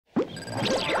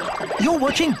You're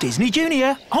watching Disney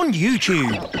Junior on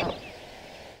YouTube.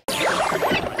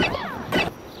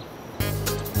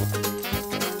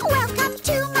 Welcome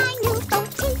to my new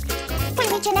boutique,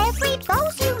 where each and every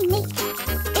bow's unique.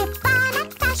 If fun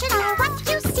and fashion are what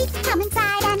you seek, come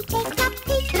inside and take a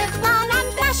peek. If fun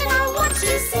and fashion are what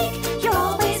you seek, you're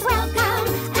always welcome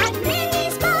at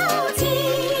Minnie's Bow-Tique.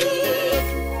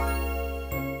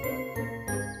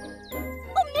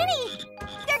 Oh, Minnie!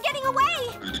 They're getting away!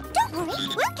 Don't worry,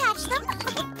 we'll catch them.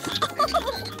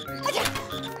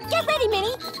 Get ready,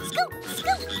 Minnie. Scoop,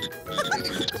 scoop.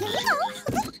 Here we go.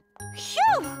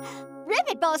 Phew!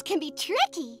 Ribbit balls can be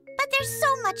tricky, but they're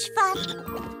so much fun.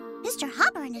 Mr.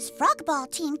 Hopper and his frog ball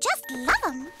team just love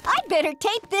them. I'd better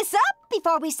tape this up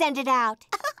before we send it out.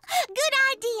 Good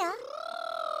idea.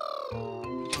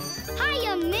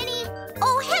 Hiya, Minnie.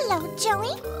 Oh, hello,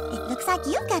 Joey. It looks like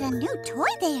you've got a new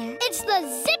toy there. It's the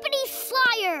Zipperdy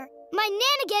Flyer. My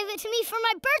Nana gave it to me for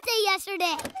my birthday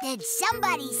yesterday. Did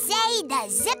somebody say the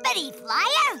Zipperdy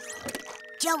Flyer?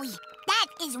 Joey, that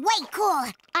is way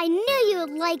cool. I knew you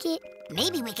would like it.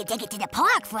 Maybe we could take it to the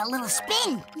park for a little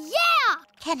spin. Yeah!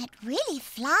 Can it really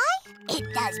fly?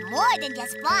 It does more than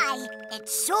just fly. It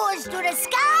soars through the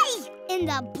sky. In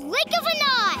the blink of an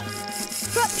eye.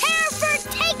 Prepare for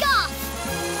takeoff!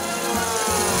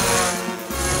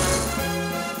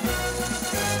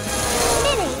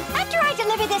 Minnie, after I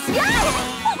deliver this...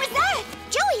 What was that?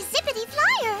 Joey's Zipperdy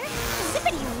Flyer.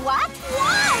 Zipperdy what?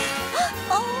 What?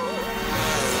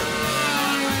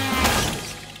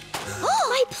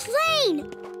 My plane!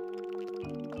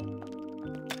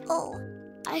 Oh.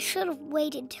 I should have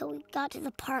waited till we got to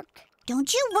the park.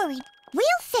 Don't you worry.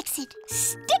 We'll fix it.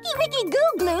 Sticky Wicky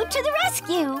Goo Glue to the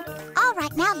rescue. All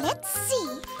right, now let's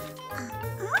see.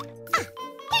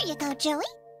 Here you go, Joey.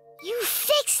 You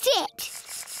fixed it!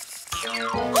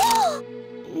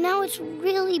 Now it's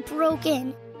really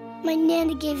broken. My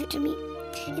Nana gave it to me,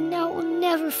 and now it will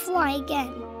never fly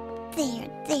again.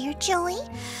 There, Joey.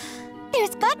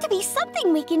 There's got to be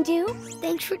something we can do.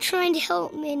 Thanks for trying to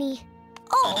help, Minnie.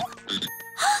 Oh,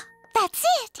 that's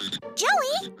it.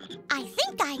 Joey, I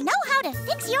think I know how to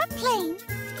fix your plane.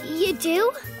 You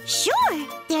do? Sure.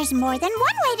 There's more than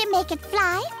one way to make it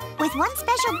fly. With one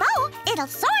special bow, it'll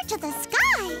soar to the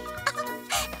sky.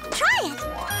 Try it.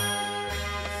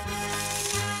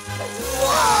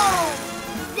 Whoa!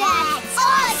 That's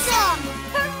awesome!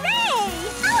 Hooray!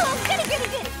 Oh, goody.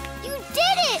 You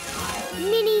did it!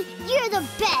 Minnie, you're the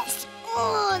best.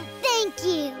 Oh, thank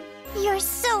you. You're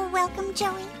so welcome,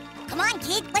 Joey. Come on,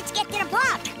 kid. Let's get to the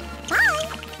park. Bye.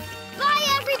 Bye,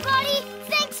 everybody.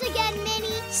 Thanks again,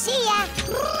 Minnie. See ya.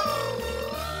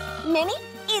 Minnie,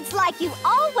 it's like you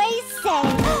always say.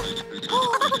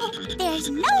 There's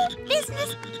no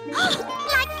business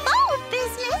like bow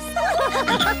business.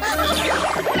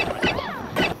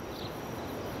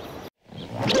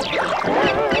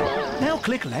 Now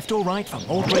click left or right for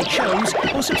more great shows,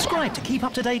 or subscribe to keep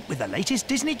up to date with the latest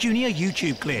Disney Junior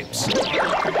YouTube clips.